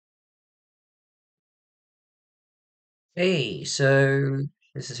Hey, so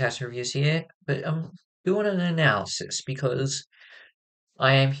this is House Reviews here, but I'm doing an analysis because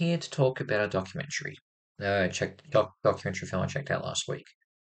I am here to talk about a documentary. I checked documentary film I checked out last week,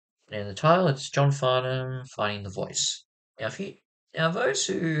 and the title is John Farnham Finding the Voice. Now, those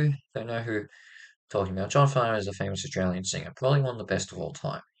who don't know who I'm talking about, John Farnham is a famous Australian singer, probably one of the best of all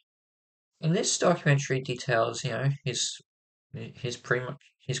time. And this documentary details, his pretty much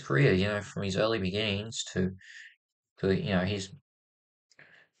his career, from his early beginnings to his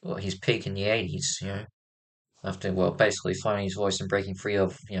peak in the 80s, after, well, basically finding his voice and breaking free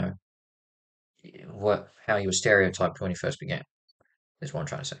of, how he was stereotyped when he first began, is what I'm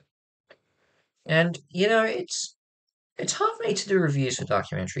trying to say. And, it's hard for me to do reviews for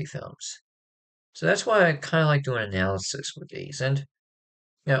documentary films. So that's why I kind of like doing analysis with these. And,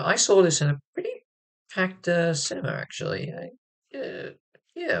 I saw this in a pretty packed cinema, actually. Yeah,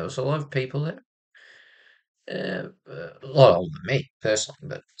 there was a lot of people there. A lot older than me, personally,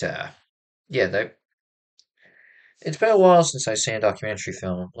 but, yeah, it's been a while since I've seen a documentary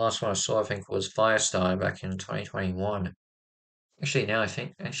film. Last one I saw, I think, was Firestar back in 2021. Actually, now I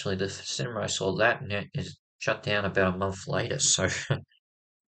think, actually, the cinema I saw that in is shut down about a month later. So,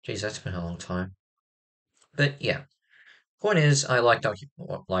 geez, that's been a long time. But yeah, point is, like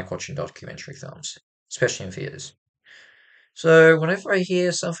watching documentary films, especially in theaters. So whenever I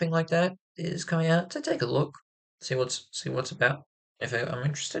hear something like that is coming out, to take a look, see what's about. If I'm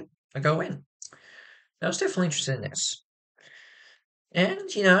interested, I go in. I was definitely interested in this, and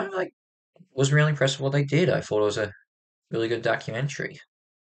like, was really impressed with what they did. I thought it was a really good documentary.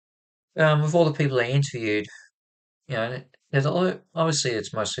 With all the people they interviewed, there's a lot. Obviously,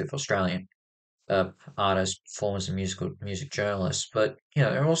 it's mostly of Australian artists, performers, and music journalists. But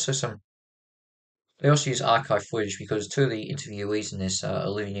there are also some. They also use archive footage because two of the interviewees in this are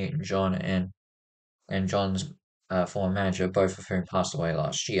Olivia Newton-John and John's former manager, both of whom passed away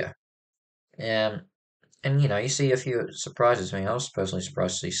last year. Um, and you see a few surprises. I mean, I was personally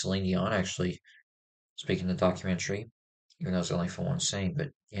surprised to see Celine Dion actually speaking in the documentary, even though it was only for one scene. But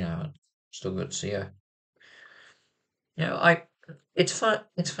still good to see her. I it's fun.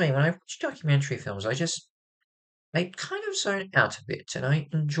 It's funny when I watch documentary films. I kind of zone out a bit, and I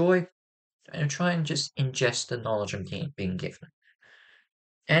enjoy. I try and just ingest the knowledge I'm being given,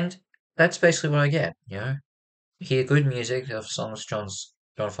 and that's basically what I get. Hear good music of songs John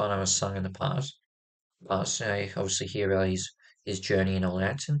Farnham has sung in the past. I obviously hear about his journey and all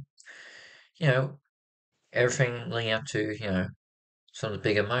that, and you know everything leading up to some of the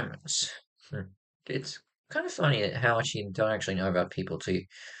bigger moments. Hmm. It's kind of funny how much you don't actually know about people till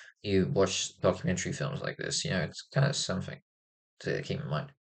you watch documentary films like this. It's kind of something to keep in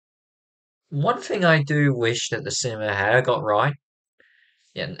mind. One thing I do wish that the cinema had got right,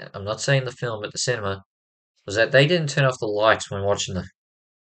 yeah, I'm not saying the film, but the cinema, was that they didn't turn off the lights when watching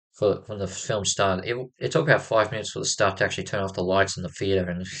when the film started. It took about 5 minutes for the staff to actually turn off the lights in the theater,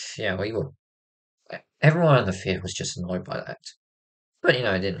 and yeah, everyone in the theater was just annoyed by that. But it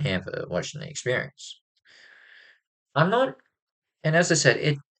didn't hamper watching the experience. I'm not, and as I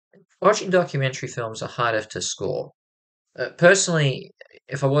said, watching documentary films are harder to score. Personally,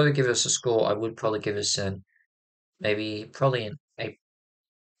 if I were to give us a score, I would probably give us probably an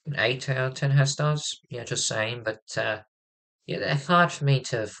 8 out of 10 half stars. Yeah, just saying. But yeah, they're hard for me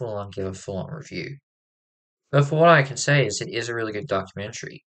to give a full on review. But for what I can say is, it is a really good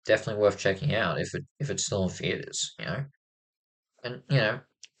documentary. Definitely worth checking out if it's still in theaters. And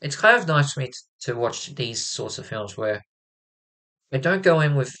it's kind of nice for me to watch these sorts of films where I don't go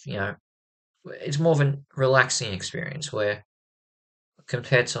in with it's more of a relaxing experience where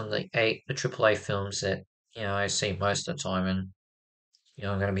compared to the AAA films that I see most of the time, and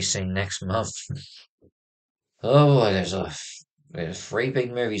I'm going to be seeing next month. Oh, there's three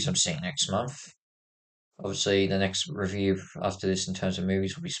big movies I'm seeing next month. Obviously, the next review after this in terms of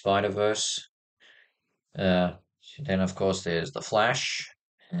movies will be Spider-Verse. Uh, then of course there's The Flash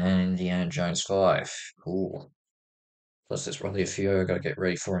and Indiana Jones 5. Cool. Plus there's probably a few I gotta get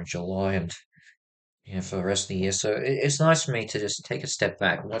ready for in July and for the rest of the year. So it's nice for me to just take a step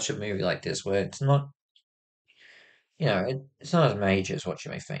back and watch a movie like this where it's not, it's not as major as what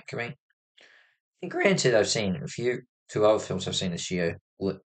you may think. I mean, granted, I've seen two other films I've seen this year.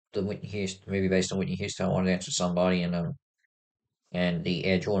 The Whitney Houston movie based on Whitney Houston, I Wanted to Answer Somebody, and the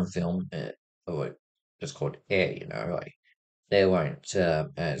Air Jordan film, or just called Air. Like they weren't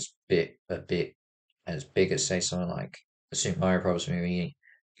as big as say something like the Super Mario Bros. Movie,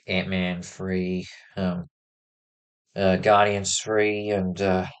 Ant-Man 3, Guardians 3,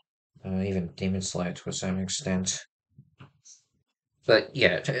 and even Demon Slayer to a certain extent. But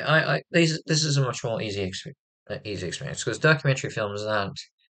yeah, this is a much more easy an easy experience because documentary films aren't,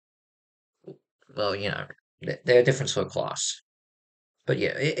 well, they're a different sort of class. But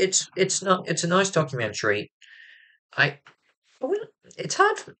yeah, it's not it's a nice documentary. I, I wouldn't- it's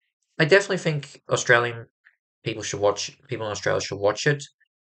hard. I definitely think Australian people in Australia should watch it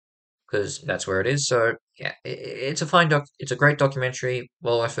because that's where it is. So yeah, it's a fine it's a great documentary,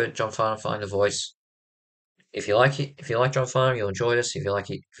 well worth it. John Farnham, Find the Voice. If you like it, if you like John Farnham, you'll enjoy this. If you like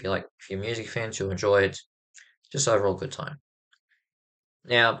it, if you're music fans, you'll enjoy it. Just overall good time.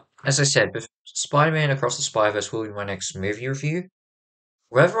 Now, as I said, Spider-Man Across the Spider-Verse will be my next movie review.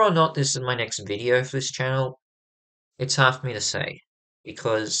 Whether or not this is my next video for this channel, it's hard for me to say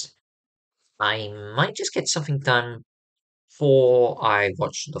because I might just get something done before I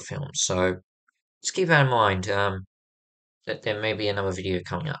watch the film. So just keep that in mind. That there may be another video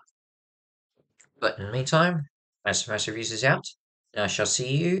coming up. But in the meantime, Master Reviews is out, and I shall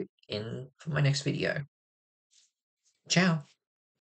see you in for my next video. Ciao.